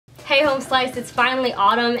Hey Home Slice, it's finally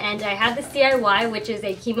autumn and I have this DIY, which is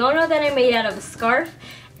a kimono that I made out of a scarf,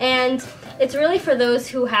 and it's really for those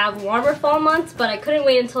who have warmer fall months, but I couldn't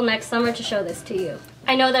wait until next summer to show this to you.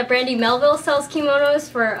 I know that Brandy Melville sells kimonos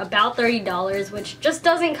for about $30, which just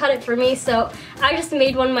doesn't cut it for me, so I just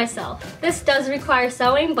made one myself. This does require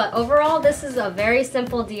sewing, but overall this is a very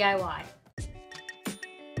simple DIY.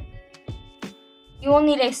 You will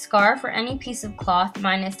need a scarf or any piece of cloth.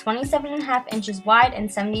 Mine is 27.5 inches wide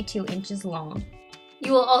and 72 inches long.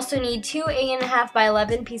 You will also need two 8.5 by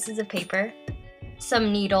 11 pieces of paper,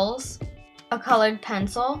 some needles, a colored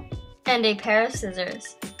pencil, and a pair of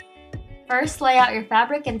scissors. First, lay out your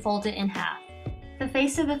fabric and fold it in half. The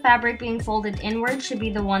face of the fabric being folded inward should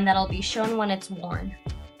be the one that'll be shown when it's worn.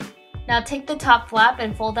 Now take the top flap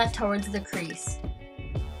and fold that towards the crease.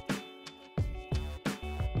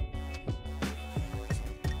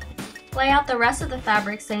 Lay out the rest of the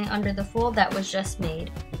fabric sitting under the fold that was just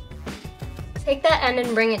made. Take that end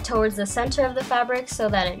and bring it towards the center of the fabric so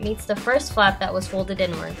that it meets the first flap that was folded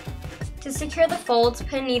inward. To secure the folds,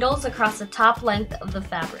 pin needles across the top length of the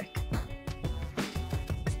fabric.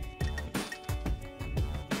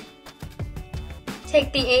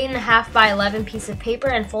 Take the 8.5 by 11 piece of paper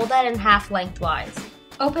and fold that in half lengthwise.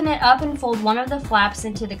 Open it up and fold one of the flaps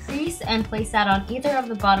into the crease and place that on either of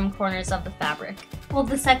the bottom corners of the fabric. Fold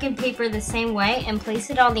the second paper the same way and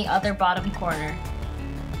place it on the other bottom corner.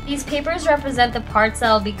 These papers represent the parts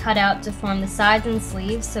that will be cut out to form the sides and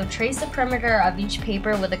sleeves, so trace the perimeter of each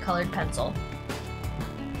paper with a colored pencil.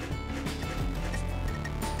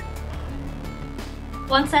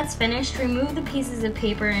 Once that's finished, remove the pieces of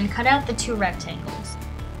paper and cut out the two rectangles.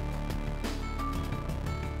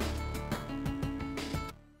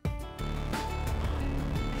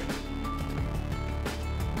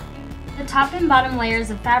 The top and bottom layers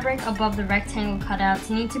of fabric above the rectangle cutouts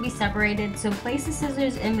need to be separated, so place the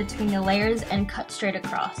scissors in between the layers and cut straight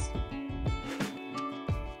across.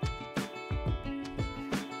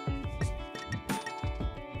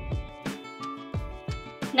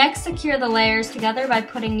 Next, secure the layers together by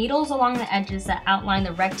putting needles along the edges that outline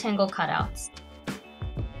the rectangle cutouts.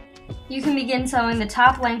 You can begin sewing the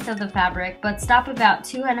top length of the fabric, but stop about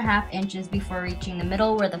 2.5 inches before reaching the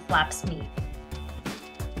middle where the flaps meet.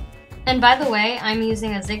 And by the way, I'm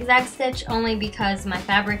using a zigzag stitch only because my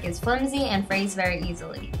fabric is flimsy and frays very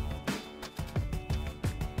easily.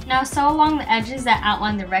 Now sew along the edges that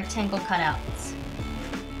outline the rectangle cutouts.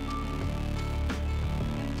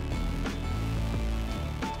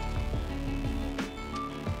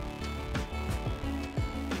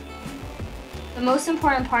 The most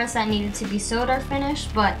important parts that needed to be sewed are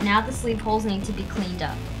finished, but now the sleeve holes need to be cleaned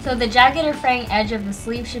up. So the jagged or fraying edge of the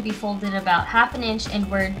sleeve should be folded about 1/2 inch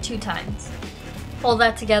inward 2 times. Fold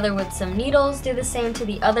that together with some needles, do the same to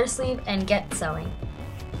the other sleeve, and get sewing.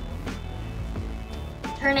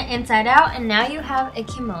 Turn it inside out and now you have a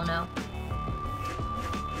kimono.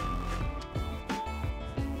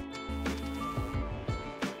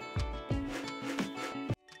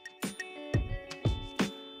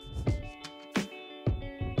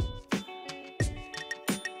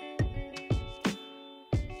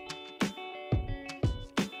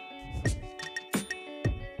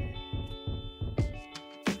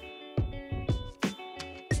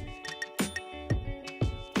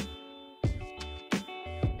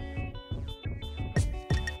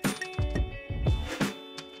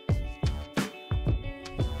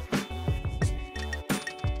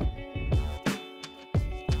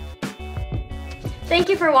 Thank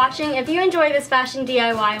you for watching. If you enjoy this fashion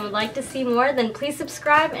DIY and would like to see more, then please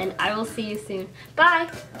subscribe and I will see you soon. Bye!